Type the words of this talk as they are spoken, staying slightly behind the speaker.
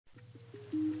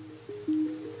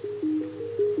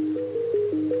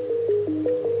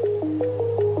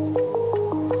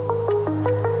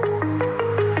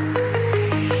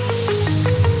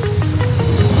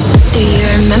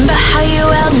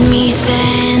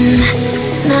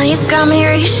got me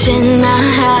reaching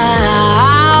out.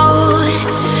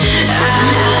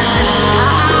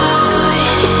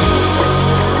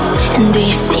 And do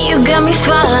you see you got me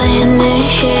falling in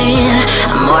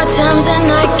more times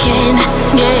than I can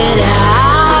get out.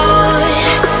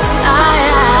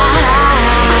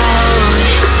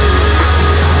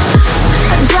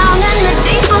 Down in the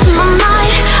deep of my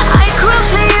mind, I crawl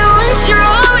for you and you're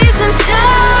always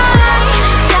inside.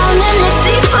 Down in the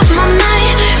deep of my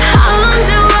mind, how long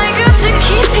do I got to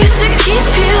keep you, to keep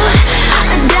you?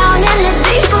 Down in the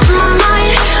deep of my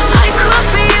mind, I crawl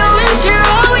for you and you're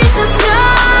always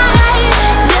inside.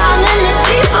 Down in the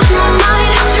deep of my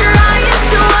mind, trying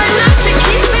so hard not to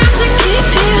keep you, to keep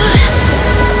you.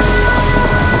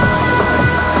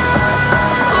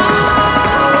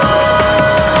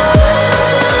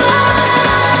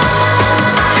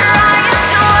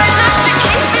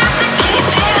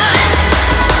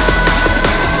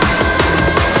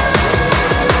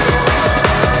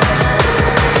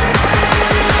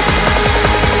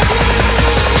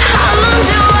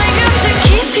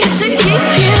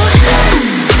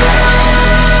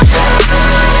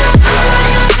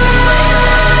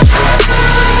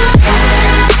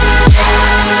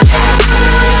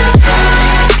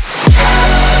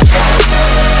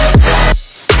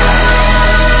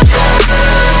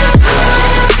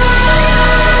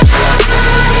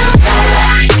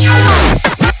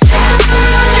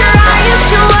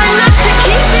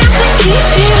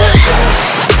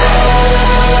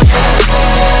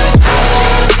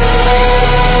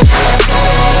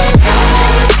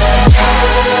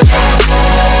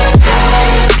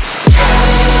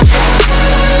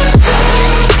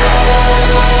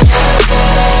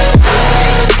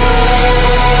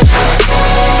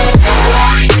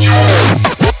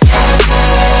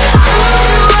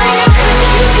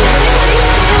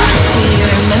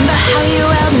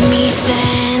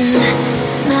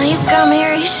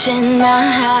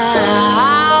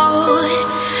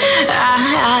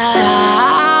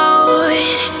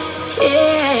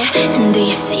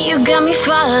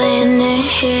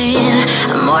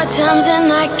 Times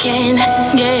and I can't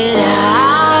get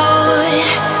out.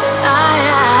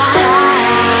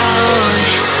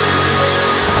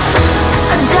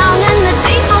 Down in the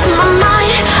deep of my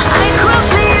mind, I crawl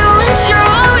for you and you're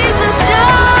always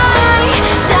inside.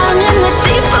 Down in the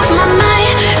deep of my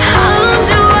mind, how long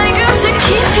do I got to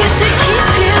keep you, to keep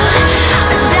you?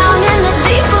 Down in the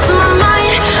deep of my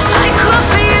mind, I crawl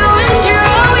for you and you're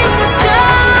always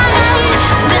inside.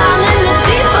 Down in the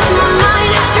deep of my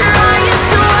mind, trying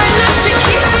so hard not to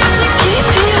keep you, to keep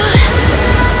you.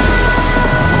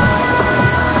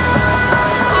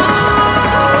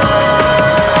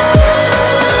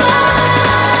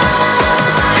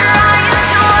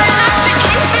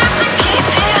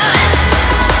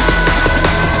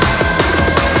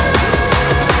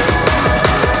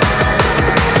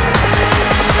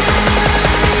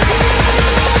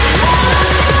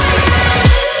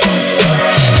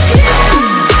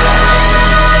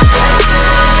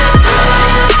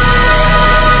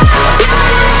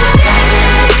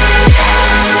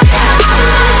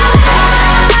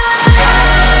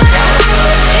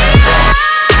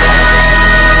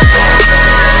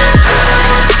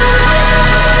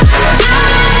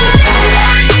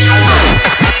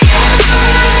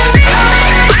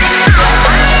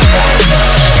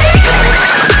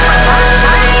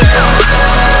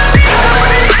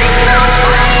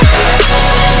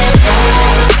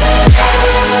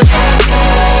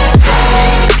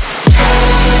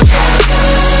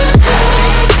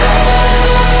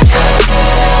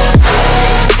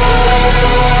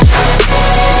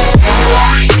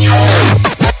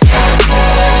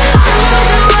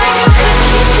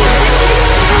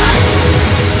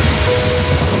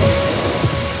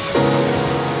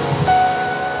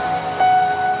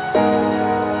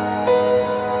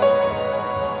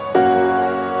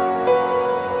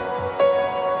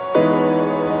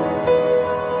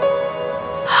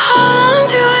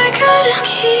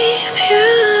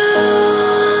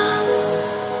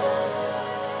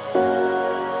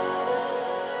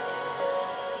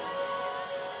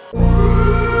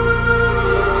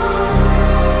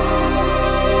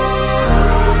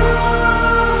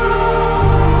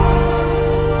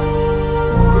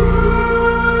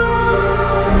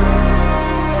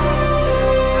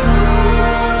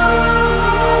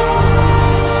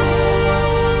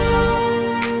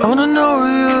 I wanna know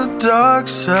your dark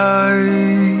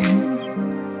side.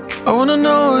 I wanna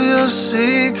know your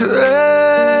secrets.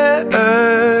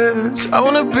 I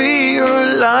wanna be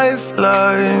your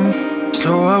lifeline.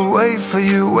 So I wait for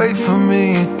you, wait for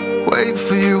me. Wait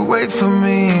for you, wait for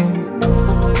me.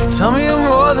 Tell me you're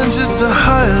more than just a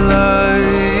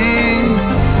highlight.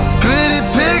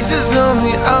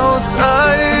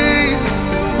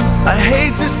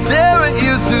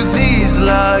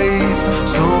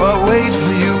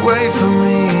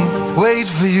 wait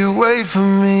for you, wait for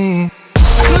me.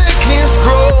 Click and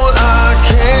scroll, I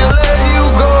can't let you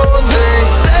go. They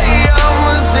say I'm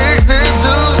addicted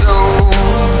to you.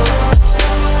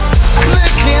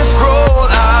 Click and scroll,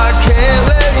 I can't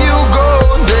let you go.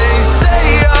 They say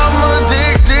I'm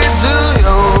addicted to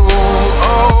you.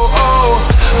 Oh, oh,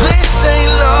 this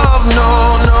ain't love, no,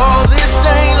 no. This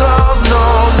ain't love, no,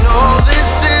 no.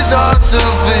 This is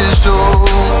artificial.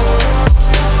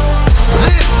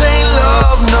 This ain't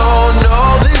love, no, no.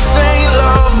 This ain't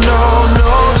love, no,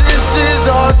 no. This is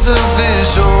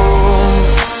artificial.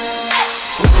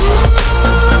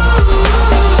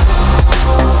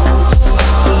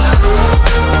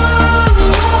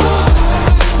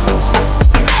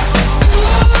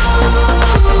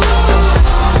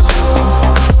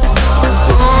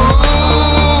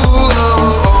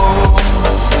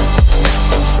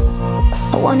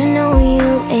 I wanna know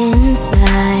you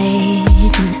inside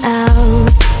and out.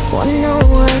 Wanna know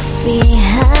what's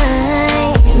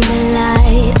behind the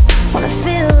light. Wanna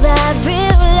feel that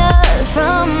real love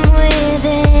from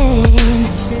within.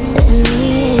 Let me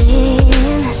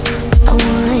in. I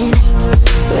want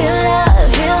real love,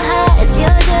 real highs.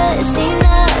 You're just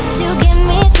enough to get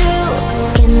me through,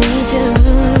 get me through.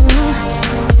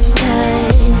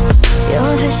 'Cause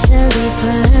you're officially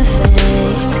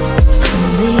perfect for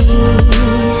me.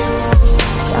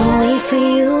 So wait for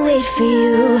you, wait for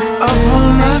you. Up all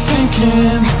night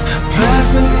thinking,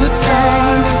 passing the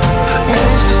time,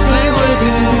 anxiously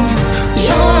waiting.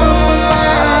 You're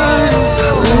mine,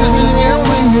 losing your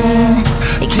winning.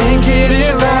 You can't get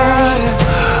it right.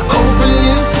 Hoping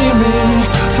you see me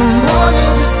for more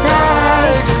than just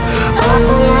night. Up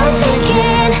all night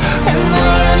thinking, am I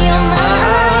on your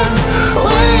mind?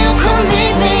 Will you come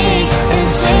meet me and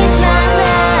change my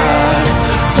life?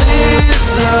 This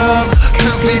love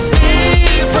could be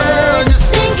deeper. Just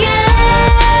Sinking,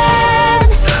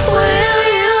 will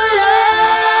you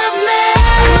love me?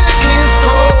 click and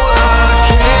scroll, I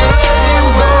can't let you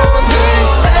go. They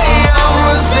say I'm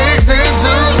addicted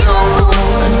to you.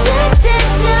 Addicted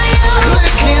to you.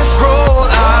 Click and scroll,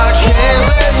 I can't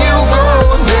let you go.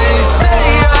 They say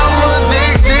I'm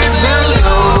addicted to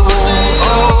you.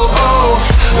 Oh, oh,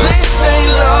 this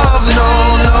ain't love, no,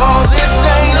 no. This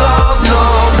ain't love, no,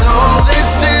 no.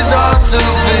 This is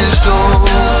artificial.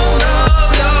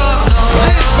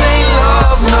 This ain't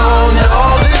love, no, no.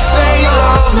 This ain't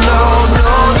love, no, no.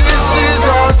 This is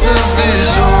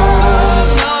artificial.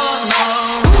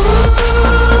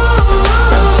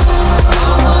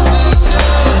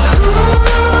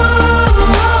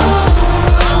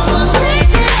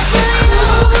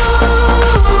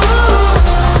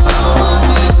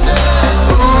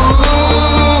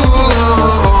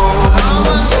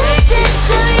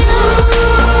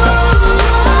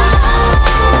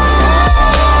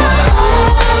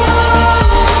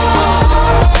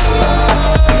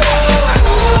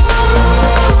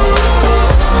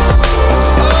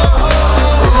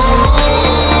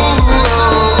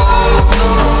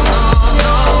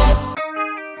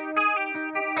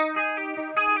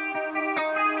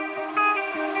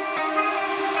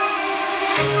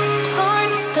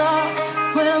 Time stops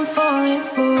when I'm falling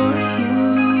for